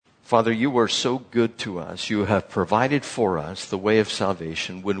Father, you are so good to us. You have provided for us the way of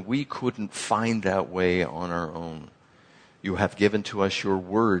salvation when we couldn't find that way on our own. You have given to us your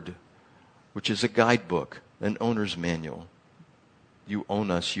word, which is a guidebook, an owner's manual. You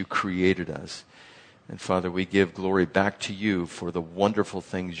own us. You created us. And Father, we give glory back to you for the wonderful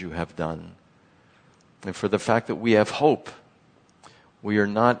things you have done. And for the fact that we have hope. We are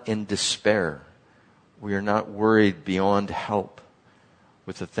not in despair. We are not worried beyond help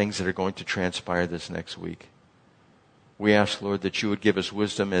with the things that are going to transpire this next week. We ask, Lord, that you would give us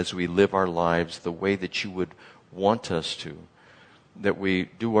wisdom as we live our lives the way that you would want us to, that we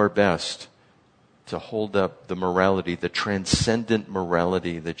do our best to hold up the morality, the transcendent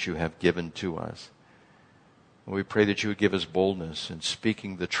morality that you have given to us. And we pray that you would give us boldness in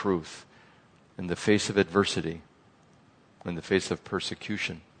speaking the truth in the face of adversity, in the face of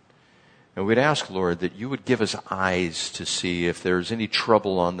persecution. And we'd ask, Lord, that you would give us eyes to see if there's any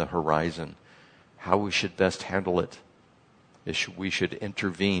trouble on the horizon, how we should best handle it, if we should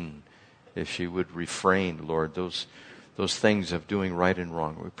intervene, if you would refrain, Lord, those things of doing right and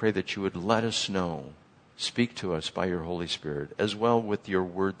wrong. We pray that you would let us know, speak to us by your Holy Spirit, as well with your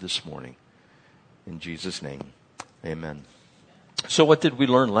word this morning. In Jesus' name, amen. So what did we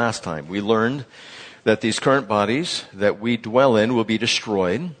learn last time? We learned that these current bodies that we dwell in will be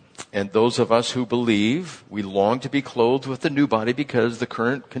destroyed. And those of us who believe, we long to be clothed with the new body because the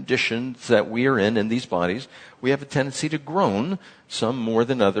current conditions that we are in these bodies, we have a tendency to groan, some more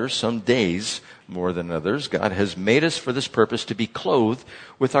than others, some days more than others. God has made us for this purpose to be clothed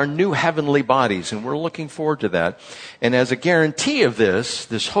with our new heavenly bodies, and we're looking forward to that. And as a guarantee of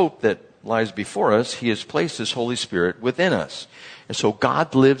this hope that lies before us, he has placed his Holy Spirit within us. And so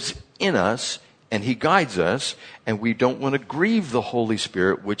God lives in us, and he guides us, and we don't want to grieve the Holy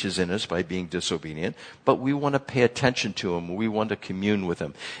Spirit which is in us by being disobedient, but we want to pay attention to him. We want to commune with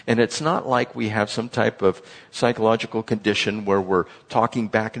him. And it's not like we have some type of psychological condition where we're talking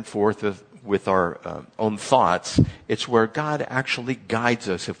back and forth with our own thoughts. It's where God actually guides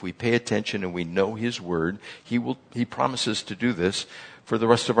us. If we pay attention and we know his word, he promises to do this for the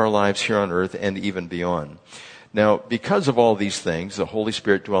rest of our lives here on earth and even beyond. Now, because of all these things, the Holy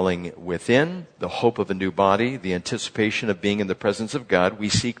Spirit dwelling within, the hope of a new body, the anticipation of being in the presence of God, we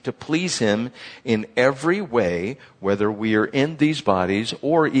seek to please him in every way, whether we are in these bodies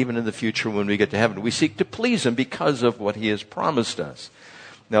or even in the future when we get to heaven. We seek to please him because of what he has promised us.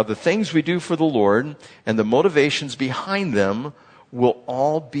 Now, the things we do for the Lord and the motivations behind them will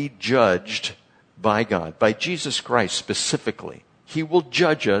all be judged by God, by Jesus Christ specifically. He will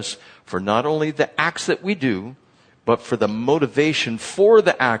judge us for not only the acts that we do, but for the motivation for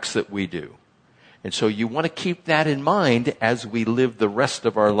the acts that we do. And so you want to keep that in mind as we live the rest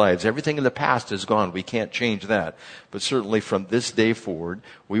of our lives. Everything in the past is gone. We can't change that. But certainly from this day forward,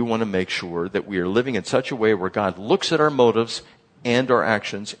 we want to make sure that we are living in such a way where God looks at our motives and our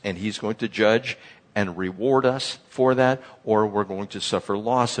actions, and he's going to judge and reward us for that, or we're going to suffer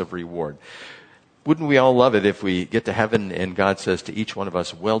loss of reward. Wouldn't we all love it if we get to heaven and God says to each one of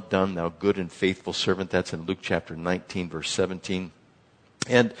us, "Well done, thou good and faithful servant." That's in Luke chapter 19, verse 17.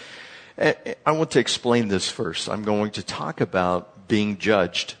 And I want to explain this first. I'm going to talk about being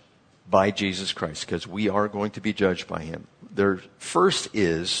judged by Jesus Christ, because we are going to be judged by him. There first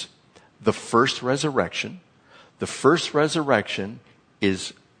is the first resurrection. The first resurrection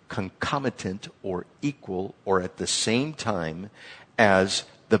is concomitant or equal or at the same time as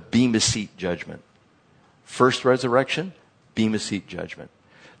the Bema Seat judgment. First resurrection, Bema Seat judgment.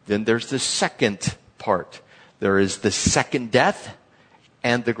 Then there's the second part. There is the second death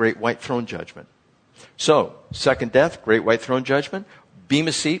and the great white throne judgment. So, second death, great white throne judgment,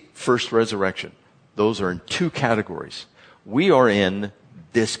 Bema Seat, first resurrection. Those are in two categories. We are in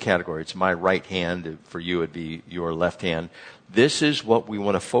this category. It's my right hand. For you, it'd be your left hand. This is what we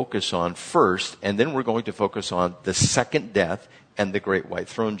want to focus on first, and then we're going to focus on the second death and the great white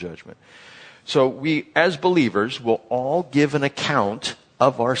throne judgment. So we, as believers, will all give an account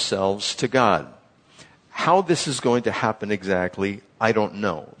of ourselves to God. How this is going to happen exactly, I don't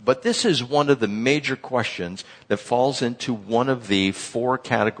know. But this is one of the major questions that falls into one of the four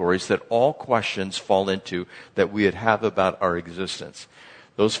categories that all questions fall into that we would have about our existence.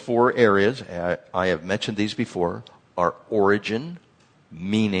 Those four areas, I have mentioned these before, are origin,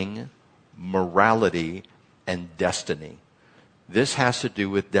 meaning, morality, and destiny. This has to do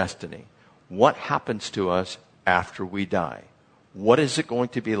with destiny. What happens to us after we die? What is it going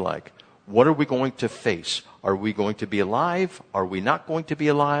to be like? What are we going to face? Are we going to be alive? Are we not going to be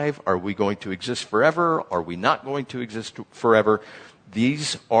alive? Are we going to exist forever? Are we not going to exist forever?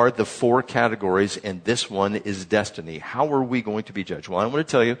 These are the four categories, and this one is destiny. How are we going to be judged? Well, I want to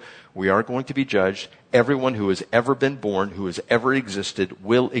tell you, we are going to be judged. Everyone who has ever been born, who has ever existed,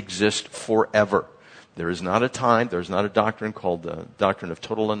 will exist forever. There is not a time, there's not a doctrine called the doctrine of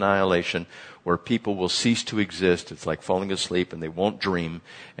total annihilation where people will cease to exist. It's like falling asleep and they won't dream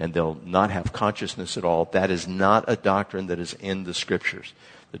and they'll not have consciousness at all. That is not a doctrine that is in the Scriptures.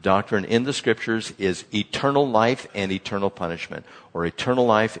 The doctrine in the Scriptures is eternal life and eternal punishment, or eternal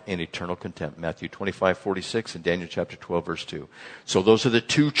life and eternal contempt. Matthew 25:46 and Daniel chapter 12, verse 2. So those are the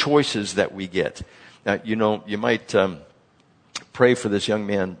two choices that we get. Now, you might pray for this young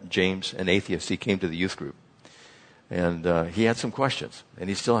man, James, an atheist. He came to the youth group. And he had some questions, and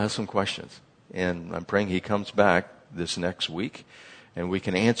he still has some questions. And I'm praying he comes back this next week, and we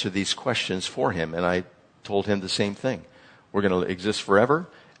can answer these questions for him. And I told him the same thing. We're going to exist forever,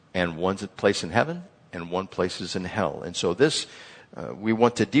 and one's a place in heaven, and one place is in hell. And so this, we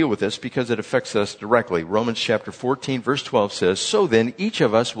want to deal with this because it affects us directly. Romans chapter 14, verse 12 says, "So then each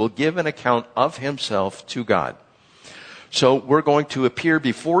of us will give an account of himself to God." So we're going to appear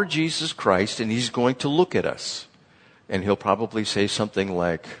before Jesus Christ, and he's going to look at us. And he'll probably say something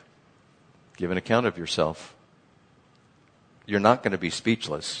like, "Give an account of yourself." You're not going to be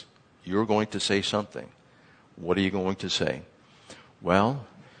speechless. You're going to say something. What are you going to say? "Well,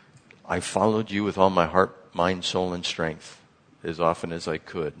 I followed you with all my heart, mind, soul, and strength as often as I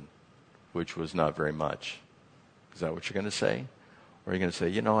could," which was not very much. Is that what you're going to say? Or are you going to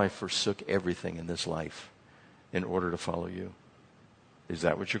say, "I forsook everything in this life in order to follow you"? Is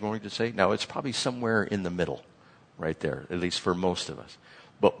that what you're going to say? Now, it's probably somewhere in the middle, right there, at least for most of us.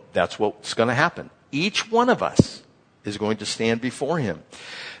 But that's what's going to happen. Each one of us is going to stand before him.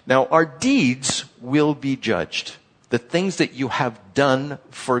 Now, our deeds will be judged. The things that you have done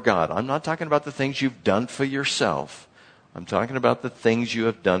for God. I'm not talking about the things you've done for yourself. I'm talking about the things you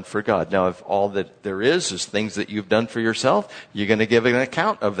have done for God. Now, if all that there is things that you've done for yourself, you're going to give an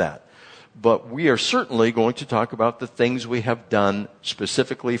account of that. But we are certainly going to talk about the things we have done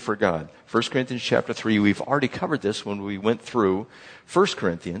specifically for God. 1 Corinthians chapter 3, we've already covered this when we went through 1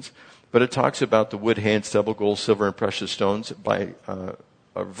 Corinthians, but it talks about the wood, hay, and stubble, gold, silver, and precious stones. By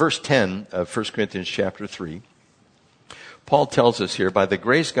verse 10 of 1 Corinthians chapter 3, Paul tells us here, "By the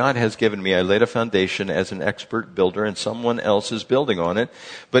grace God has given me, I laid a foundation as an expert builder, and someone else is building on it.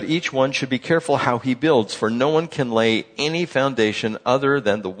 But each one should be careful how he builds, for no one can lay any foundation other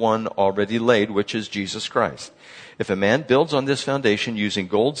than the one already laid, which is Jesus Christ. If a man builds on this foundation using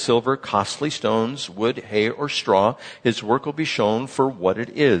gold, silver, costly stones, wood, hay, or straw, his work will be shown for what it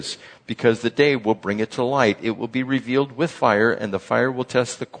is, because the day will bring it to light. It will be revealed with fire, and the fire will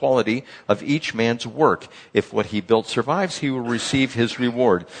test the quality of each man's work. If what he built survives, he will receive his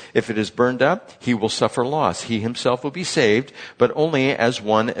reward. If it is burned up, he will suffer loss. He himself will be saved, but only as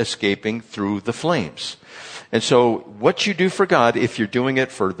one escaping through the flames." And so what you do for God, if you're doing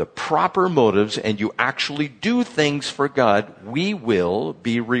it for the proper motives and you actually do things for God, we will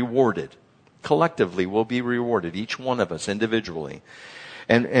be rewarded. Collectively, we'll be rewarded, each one of us individually.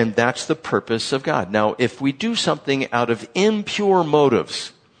 And that's the purpose of God. Now, if we do something out of impure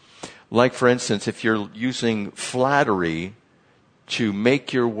motives, like for instance, if you're using flattery to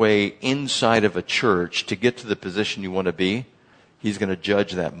make your way inside of a church to get to the position you want to be, he's going to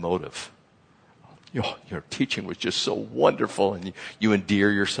judge that motive. Your teaching was just so wonderful, and you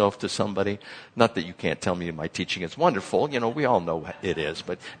endear yourself to somebody. Not that you can't tell me my teaching is wonderful. We all know it is,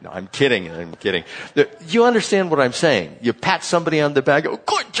 but no, I'm kidding. You understand what I'm saying? You pat somebody on the back, go,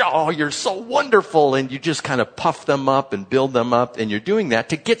 "Good job, you're so wonderful," and you just kind of puff them up and build them up, and you're doing that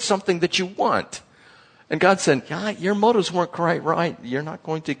to get something that you want. And God said, your motives weren't quite right. You're not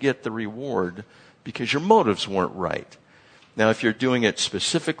going to get the reward because your motives weren't right. Now, if you're doing it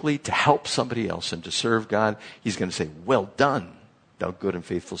specifically to help somebody else and to serve God, he's going to say, "Well done, thou good and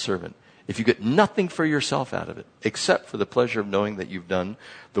faithful servant." If you get nothing for yourself out of it, except for the pleasure of knowing that you've done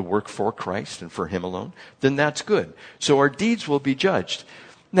the work for Christ and for him alone, then that's good. So our deeds will be judged.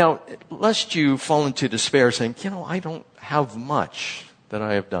 Now, lest you fall into despair saying, I don't have much that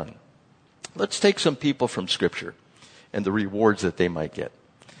I have done. Let's take some people from Scripture and the rewards that they might get.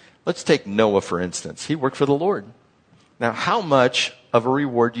 Let's take Noah, for instance. He worked for the Lord. Now, how much of a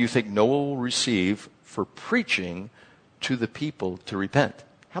reward do you think Noah will receive for preaching to the people to repent?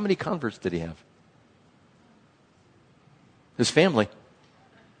 How many converts did he have? His family.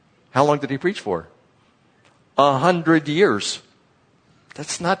 How long did he preach for? 100 years.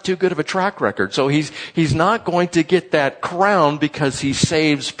 That's not too good of a track record. So he's not going to get that crown because he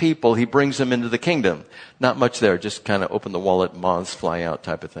saves people. He brings them into the kingdom. Not much there. Just kind of open the wallet, moths fly out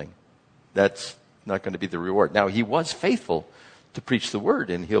type of thing. That's not going to be the reward. Now, he was faithful to preach the word,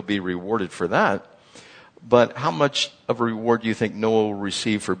 and he'll be rewarded for that. But how much of a reward do you think Noah will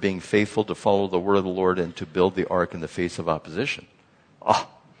receive for being faithful to follow the word of the Lord and to build the ark in the face of opposition? Oh,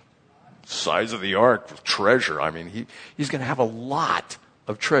 size of the ark with treasure. I mean, he's going to have a lot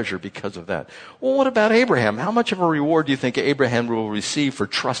of treasure because of that. Well, what about Abraham? How much of a reward do you think Abraham will receive for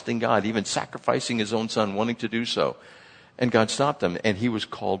trusting God, even sacrificing his own son, wanting to do so? And God stopped him, and he was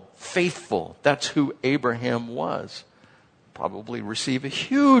called faithful. That's who Abraham was. Probably receive a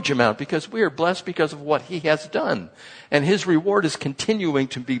huge amount because we are blessed because of what he has done. And his reward is continuing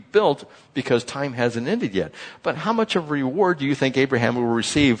to be built because time hasn't ended yet. But how much of a reward do you think Abraham will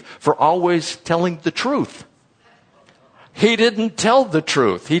receive for always telling the truth? He didn't tell the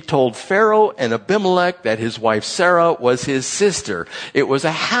truth. He told Pharaoh and Abimelech that his wife Sarah was his sister. It was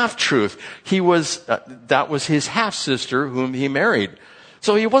a half-truth. That was his half-sister whom he married.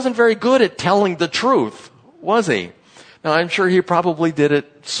 So he wasn't very good at telling the truth, was he? Now, I'm sure he probably did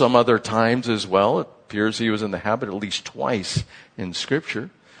it some other times as well. It appears he was in the habit at least twice in Scripture.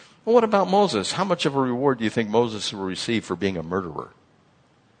 Well, what about Moses? How much of a reward do you think Moses will receive for being a murderer?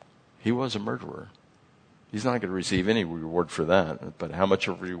 He was a murderer. He's not going to receive any reward for that. But how much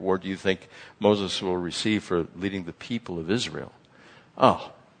of a reward do you think Moses will receive for leading the people of Israel?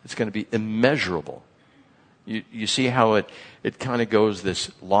 Oh, it's going to be immeasurable. You see how it kind of goes, this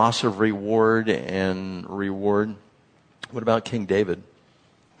loss of reward and reward. What about King David?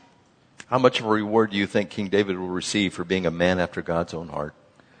 How much of a reward do you think King David will receive for being a man after God's own heart?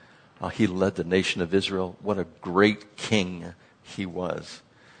 He led the nation of Israel. What a great king he was.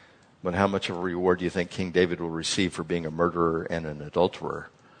 But how much of a reward do you think King David will receive for being a murderer and an adulterer?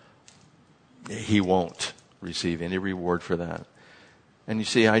 He won't receive any reward for that. And you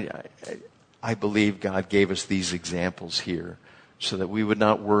see, I believe God gave us these examples here so that we would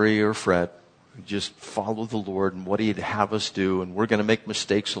not worry or fret. Just follow the Lord and what He'd have us do, and we're going to make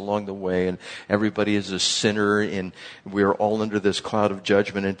mistakes along the way, and everybody is a sinner, and we're all under this cloud of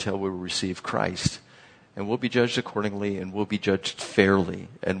judgment until we receive Christ. And we'll be judged accordingly, and we'll be judged fairly.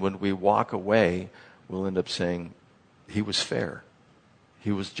 And when we walk away, we'll end up saying, He was fair.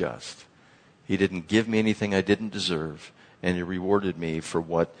 He was just. He didn't give me anything I didn't deserve, and He rewarded me for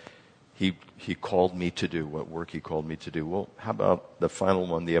what He called me to do, what work He called me to do. Well, how about the final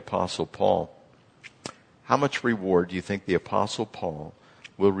one, the Apostle Paul? How much reward do you think the Apostle Paul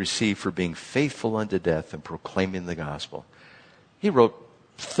will receive for being faithful unto death and proclaiming the gospel? He wrote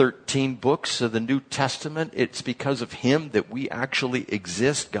 13 books of the New Testament. It's because of him that we actually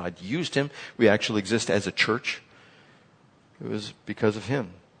exist. God used him. We actually exist as a church. It was because of him.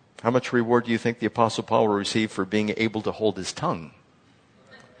 How much reward do you think the Apostle Paul will receive for being able to hold his tongue?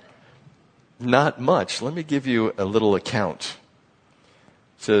 Not much. Let me give you a little account.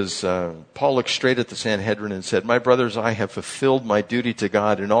 It says, Paul looked straight at the Sanhedrin and said, "My brothers, I have fulfilled my duty to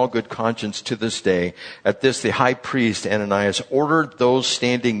God in all good conscience to this day." At this, the high priest, Ananias, ordered those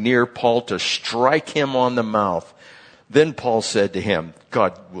standing near Paul to strike him on the mouth. Then Paul said to him,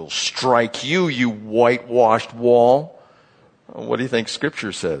 "God will strike you, you whitewashed wall." What do you think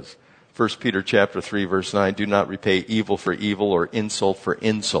Scripture says? 1 Peter chapter 3, verse 9, "Do not repay evil for evil or insult for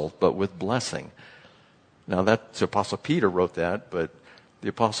insult, but with blessing." Now, that's Apostle Peter wrote that, but the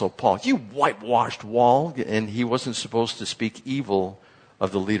Apostle Paul, "You whitewashed wall," and he wasn't supposed to speak evil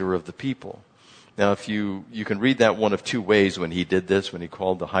of the leader of the people. Now, if you can read that one of two ways when he did this, when he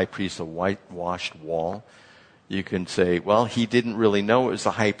called the high priest a whitewashed wall. You can say, well, he didn't really know it was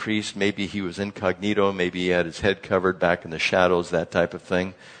the high priest. Maybe he was incognito. Maybe he had his head covered back in the shadows, that type of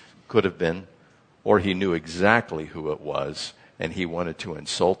thing. Could have been. Or he knew exactly who it was, and he wanted to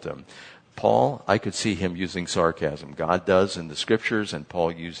insult him. Paul, I could see him using sarcasm. God does in the Scriptures, and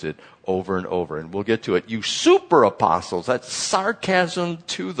Paul used it over and over. And we'll get to it. You super apostles, that's sarcasm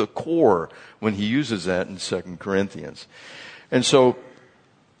to the core when he uses that in 2 Corinthians. And so,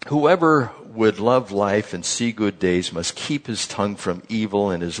 whoever would love life and see good days must keep his tongue from evil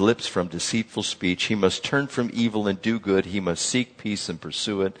and his lips from deceitful speech. He must turn from evil and do good. He must seek peace and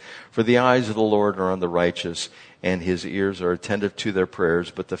pursue it. For the eyes of the Lord are on the righteous, and his ears are attentive to their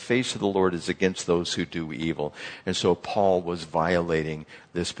prayers. But the face of the Lord is against those who do evil. And so Paul was violating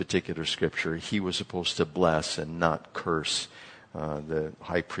this particular scripture. He was supposed to bless and not curse the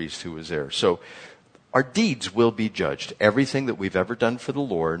high priest who was there. So our deeds will be judged. Everything that we've ever done for the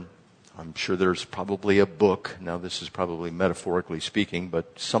Lord, I'm sure there's probably a book. Now, this is probably metaphorically speaking,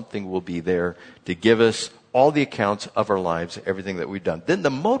 but something will be there to give us all the accounts of our lives, everything that we've done. Then the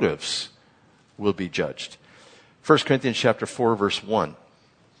motives will be judged. 1 Corinthians chapter 4, verse 1.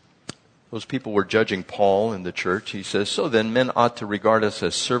 Those people were judging Paul in the church. He says, "So then men ought to regard us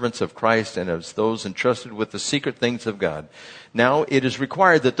as servants of Christ and as those entrusted with the secret things of God. Now it is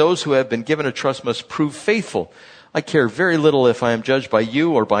required that those who have been given a trust must prove faithful. I care very little if I am judged by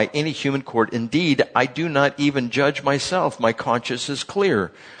you or by any human court. Indeed, I do not even judge myself. My conscience is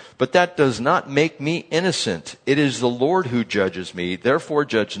clear. But that does not make me innocent. It is the Lord who judges me. Therefore,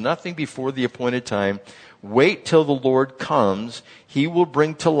 judge nothing before the appointed time. Wait till the Lord comes. He will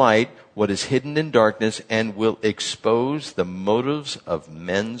bring to light what is hidden in darkness and will expose the motives of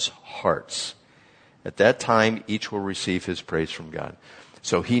men's hearts. At that time, each will receive his praise from God."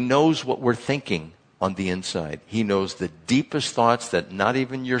 So he knows what we're thinking on the inside. He knows the deepest thoughts that not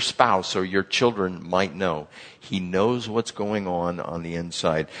even your spouse or your children might know. He knows what's going on the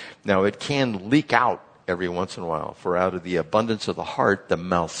inside. Now, it can leak out every once in a while, for out of the abundance of the heart, the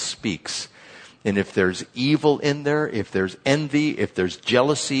mouth speaks. And if there's evil in there, if there's envy, if there's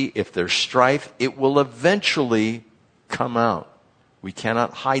jealousy, if there's strife, it will eventually come out. We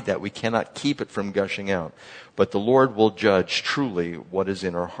cannot hide that. We cannot keep it from gushing out. But the Lord will judge truly what is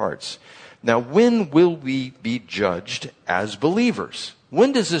in our hearts. Now, when will we be judged as believers?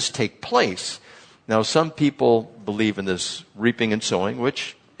 When does this take place? Now, some people believe in this reaping and sowing,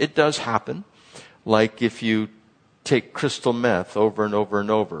 which it does happen. Like if you take crystal meth over and over and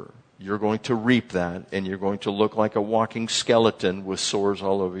over, you're going to reap that, and you're going to look like a walking skeleton with sores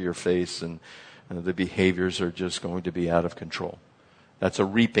all over your face, and the behaviors are just going to be out of control. That's a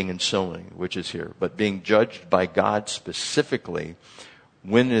reaping and sowing, which is here. But being judged by God specifically,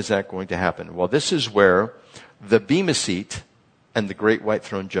 when is that going to happen? Well, this is where the Bema Seat and the Great White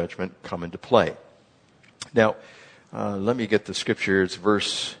Throne Judgment come into play. Now, let me get the scripture. It's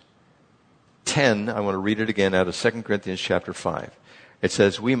verse 10. I want to read it again out of 2 Corinthians chapter 5. It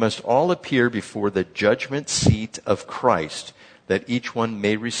says, "We must all appear before the judgment seat of Christ, that each one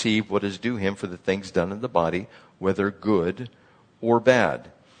may receive what is due him for the things done in the body, whether good or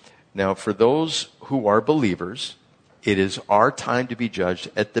bad." Now, for those who are believers, it is our time to be judged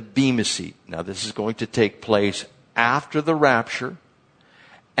at the Bema Seat. Now, this is going to take place after the rapture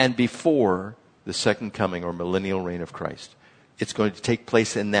and before the second coming or millennial reign of Christ. It's going to take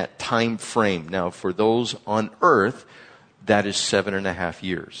place in that time frame. Now, for those on earth, that is 7.5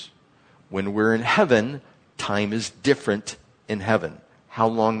 years. When we're in heaven, time is different in heaven. How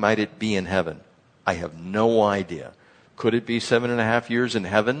long might it be in heaven? I have no idea. Could it be 7.5 years in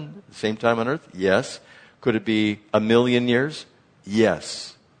heaven, the same time on earth? Yes. Could it be 1,000,000 years?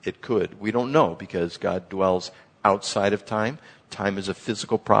 Yes, it could. We don't know because God dwells outside of time. Time is a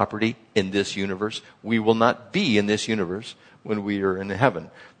physical property in this universe. We will not be in this universe when we are in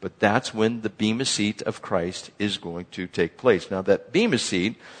heaven. But that's when the Bema Seat of Christ is going to take place. Now, that Bema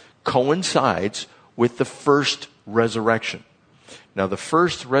Seat coincides with the first resurrection. Now, the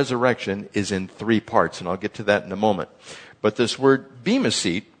first resurrection is in 3 parts, and I'll get to that in a moment. But this word Bema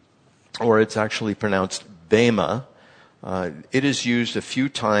Seat, or it's actually pronounced Bema, it is used a few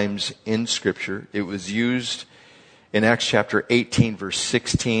times in Scripture. It was used in Acts chapter 18, verse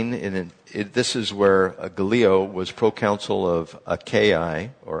 16. And this is where Gallio was proconsul of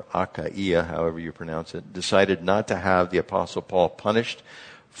Achaia, or Achaia, however you pronounce it, decided not to have the Apostle Paul punished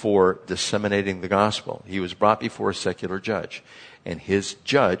for disseminating the gospel. He was brought before a secular judge. And his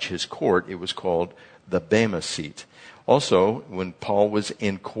judge, his court, it was called the Bema Seat. Also, when Paul was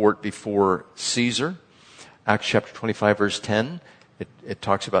in court before Caesar, Acts chapter 25, verse 10, it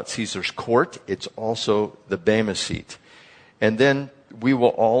talks about Caesar's court. It's also the Bema Seat. And then we will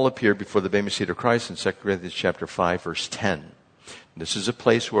all appear before the Bema Seat of Christ in 2 Corinthians chapter 5, verse 10. This is a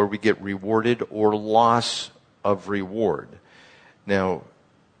place where we get rewarded or loss of reward. Now,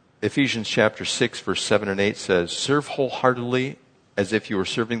 Ephesians chapter 6, verse 7 and 8 says, "Serve wholeheartedly as if you were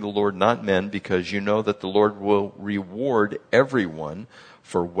serving the Lord, not men, because you know that the Lord will reward everyone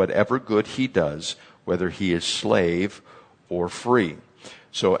for whatever good he does, whether he is slave or free."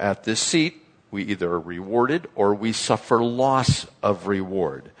 So at this seat, we either are rewarded or we suffer loss of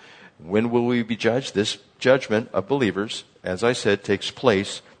reward. When will we be judged? This judgment of believers, as I said, takes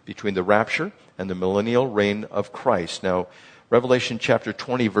place between the rapture and the millennial reign of Christ. Now, Revelation chapter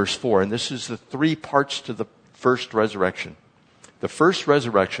 20, verse 4, and this is the 3 parts to the first resurrection. The first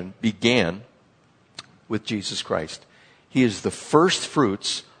resurrection began with Jesus Christ. He is the first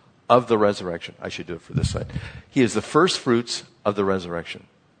fruits of the resurrection. I should do it for this side. He is the first fruits of the resurrection.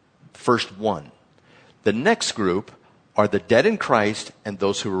 First one. The next group are the dead in Christ and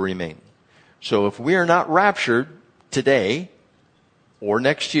those who remain. So if we are not raptured today or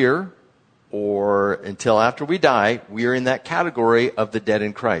next year or until after we die, we are in that category of the dead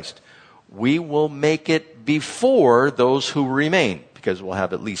in Christ. We will make it before those who remain, because we'll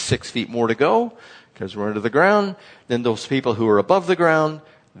have at least 6 feet more to go because we're under the ground. Then those people who are above the ground,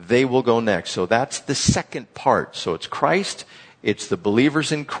 they will go next. So that's the second part. So it's Christ, it's the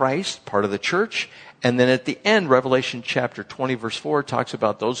believers in Christ, part of the church. And then at the end, Revelation chapter 20, verse 4, talks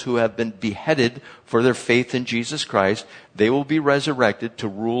about those who have been beheaded for their faith in Jesus Christ. They will be resurrected to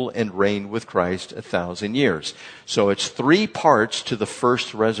rule and reign with Christ 1,000 years. So it's 3 parts to the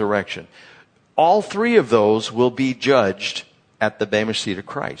first resurrection. All 3 of those will be judged at the Bema seat of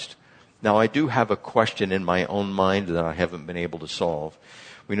Christ. Now, I do have a question in my own mind that I haven't been able to solve.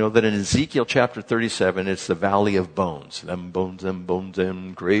 We know that in Ezekiel chapter 37, it's the valley of bones. Them bones,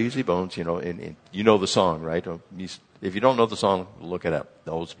 them crazy bones. You know, and you know the song, right? If you don't know the song, look it up.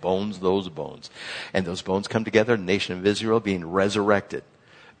 Those bones, those bones. And those bones come together, the nation of Israel being resurrected.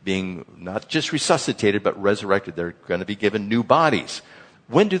 Being not just resuscitated, but resurrected. They're going to be given new bodies.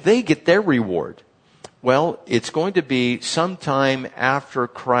 When do they get their reward? Well, it's going to be sometime after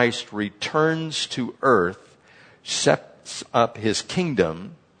Christ returns to earth, sets up his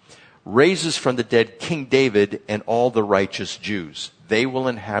kingdom, raises from the dead King David and all the righteous Jews. They will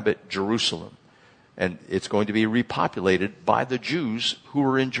inhabit Jerusalem. And it's going to be repopulated by the Jews who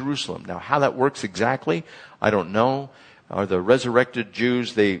are in Jerusalem. Now, how that works exactly, I don't know. Are the resurrected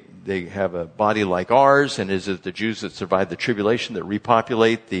Jews, they have a body like ours? And is it the Jews that survived the tribulation that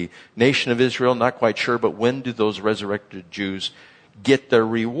repopulate the nation of Israel? Not quite sure. But when do those resurrected Jews get their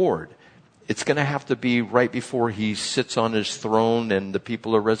reward? It's going to have to be right before he sits on his throne and the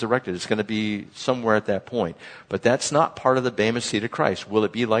people are resurrected. It's going to be somewhere at that point. But that's not part of the Bema seat of Christ. Will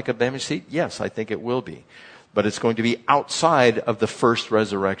it be like a Bema seat? Yes, I think it will be. But it's going to be outside of the first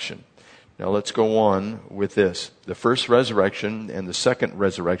resurrection. Now let's go on with this. The first resurrection and the second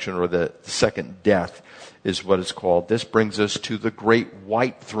resurrection, or the second death, is what it's called. This brings us to the great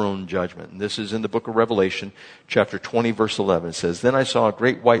white throne judgment. And this is in the book of Revelation, chapter 20, verse 11. It says, "Then I saw a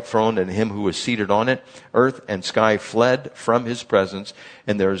great white throne and him who was seated on it. Earth and sky fled from his presence,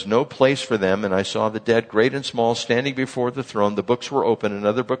 and there is no place for them. And I saw the dead, great and small, standing before the throne. The books were open.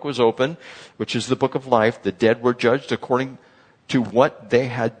 Another book was open, which is the book of life. The dead were judged according to what they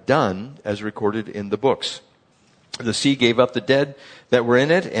had done, as recorded in the books. The sea gave up the dead that were in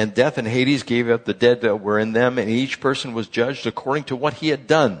it, and death and Hades gave up the dead that were in them, and each person was judged according to what he had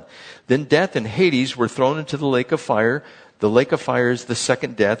done. Then death and Hades were thrown into the lake of fire. The lake of fire is the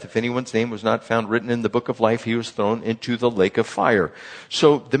second death. If anyone's name was not found written in the book of life, he was thrown into the lake of fire."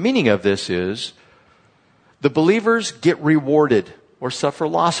 So the meaning of this is the believers get rewarded or suffer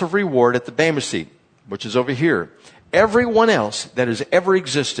loss of reward at the Bema seat, which is over here. Everyone else that has ever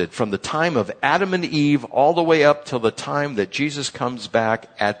existed from the time of Adam and Eve all the way up till the time that Jesus comes back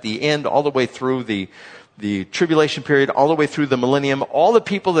at the end, all the way through the tribulation period, all the way through the millennium, all the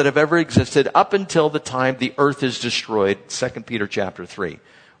people that have ever existed up until the time the earth is destroyed, 2 Peter chapter 3,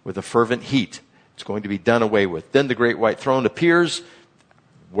 with a fervent heat. It's going to be done away with. Then the great white throne appears.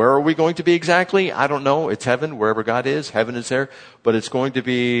 Where are we going to be exactly? I don't know. It's heaven. Wherever God is, heaven is there. But it's going to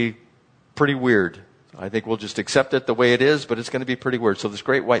be pretty weird. I think we'll just accept it the way it is, but it's going to be pretty weird. So this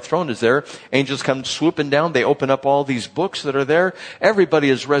great white throne is there. Angels come swooping down. They open up all these books that are there. Everybody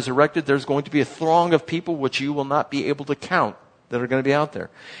is resurrected. There's going to be a throng of people which you will not be able to count that are going to be out there.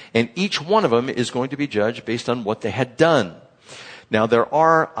 And each one of them is going to be judged based on what they had done. Now there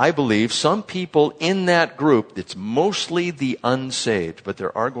are, I believe, some people in that group, it's mostly the unsaved, but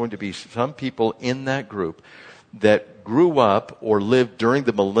there are going to be some people in that group that grew up or lived during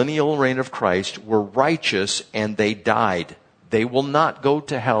the millennial reign of Christ, were righteous, and they died. They will not go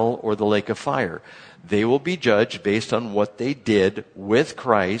to hell or the lake of fire. They will be judged based on what they did with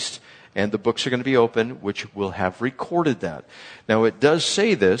Christ, and the books are going to be open, which will have recorded that. Now, it does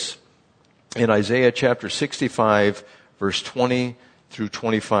say this in Isaiah chapter 65, verse 20 through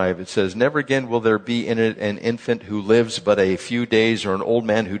 25. It says, "Never again will there be in it an infant who lives but a few days, or an old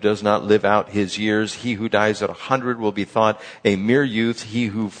man who does not live out his years. He who dies at 100 will be thought a mere youth. He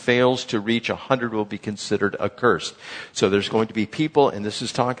who fails to reach 100 will be considered accursed." So there's going to be people, and this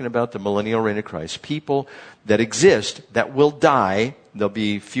is talking about the millennial reign of Christ, people that exist that will die. They'll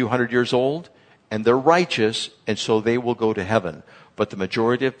be a few hundred years old, and they're righteous, and so they will go to heaven. But the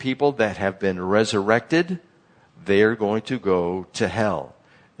majority of people that have been resurrected, they are going to go to hell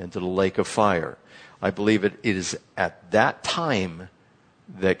and to the lake of fire. I believe it is at that time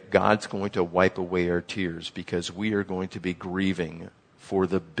that God's going to wipe away our tears, because we are going to be grieving for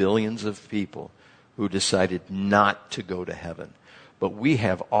the billions of people who decided not to go to heaven. But we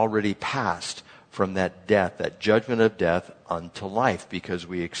have already passed from that death, that judgment of death, unto life, because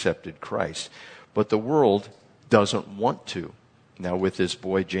we accepted Christ. But the world doesn't want to. Now with this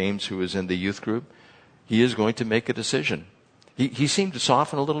boy James, who is in the youth group, he is going to make a decision. He seemed to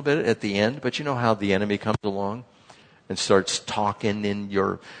soften a little bit at the end, but you know how the enemy comes along and starts talking in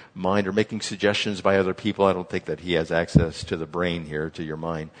your mind or making suggestions by other people. I don't think that he has access to the brain here, to your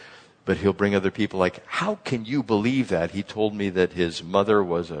mind. But he'll bring other people like, how can you believe that? He told me that his mother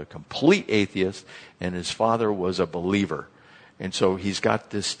was a complete atheist and his father was a believer. And so he's got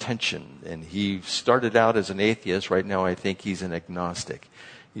this tension. And he started out as an atheist. Right now I think he's an agnostic.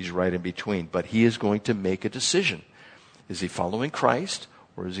 He's right in between. But he is going to make a decision. Is he following Christ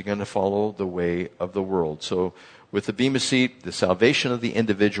or is he going to follow the way of the world? So with the Bema Seat, the salvation of the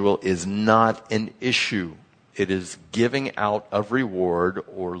individual is not an issue. It is giving out of reward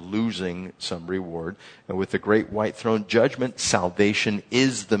or losing some reward. And with the great white throne judgment, salvation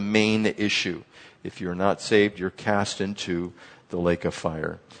is the main issue. If you're not saved, you're cast into the lake of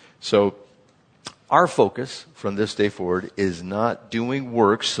fire. So our focus from this day forward is not doing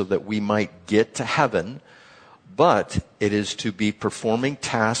works so that we might get to heaven, but it is to be performing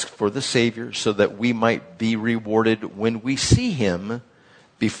tasks for the Savior so that we might be rewarded when we see Him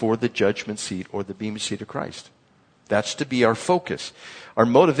before the judgment seat or the Bema Seat of Christ. That's to be our focus. Our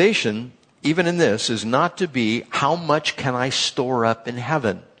motivation, even in this, is not to be how much can I store up in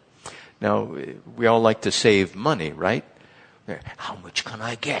heaven. Now, we all like to save money, right? How much can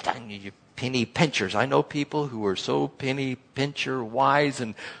I get? I need penny pinchers. I know people who are so penny pincher wise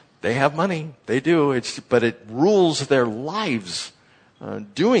and they have money. They do. But it rules their lives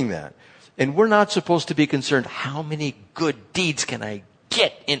doing that. And we're not supposed to be concerned, how many good deeds can I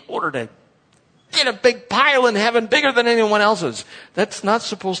get in order to get a big pile in heaven bigger than anyone else's. That's not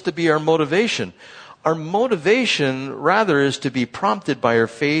supposed to be our motivation. Our motivation, rather, is to be prompted by our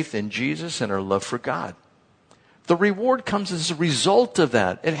faith in Jesus and our love for God. The reward comes as a result of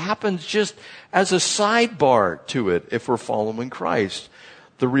that. It happens just as a sidebar to it if we're following Christ.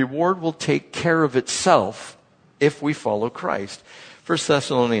 The reward will take care of itself if we follow Christ. 1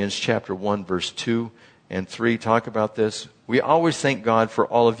 Thessalonians chapter 1, verse 2 and 3 talk about this. We always thank God for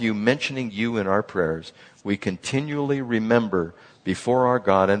all of you, mentioning you in our prayers. We continually remember before our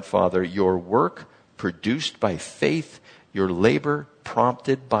God and Father your work produced by faith, your labor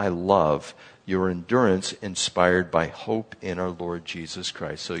prompted by love, your endurance inspired by hope in our Lord Jesus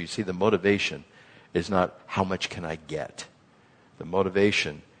Christ. So you see, the motivation is not how much can I get. The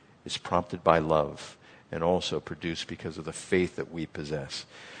motivation is prompted by love and also produced because of the faith that we possess.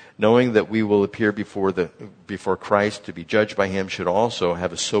 Knowing that we will appear before Christ to be judged by Him should also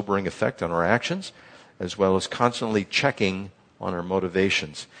have a sobering effect on our actions, as well as constantly checking on our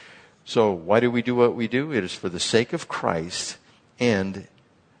motivations. So why do we do what we do? It is for the sake of Christ, and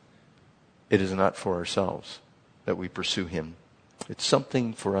it is not for ourselves that we pursue Him. It's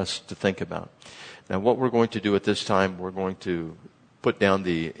something for us to think about. Now, what we're going to do at this time, we're going to put down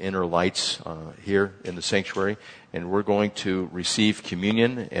the inner lights here in the sanctuary, and we're going to receive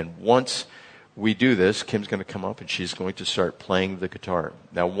communion. And once we do this, Kim's going to come up and she's going to start playing the guitar.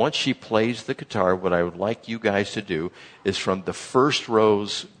 Now, once she plays the guitar, what I would like you guys to do is from the first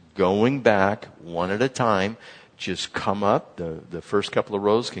rows going back one at a time, just come up. The first couple of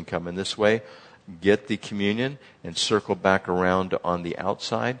rows can come in this way, get the communion, and circle back around on the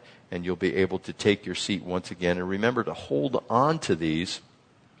outside, and you'll be able to take your seat once again. And remember to hold on to these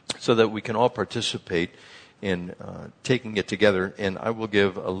so that we can all participate in taking it together. And I will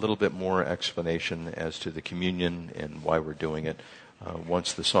give a little bit more explanation as to the communion and why we're doing it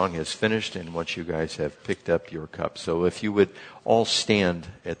once the song has finished and once you guys have picked up your cup. So if you would all stand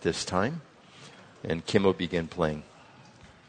at this time, and Kim will begin playing.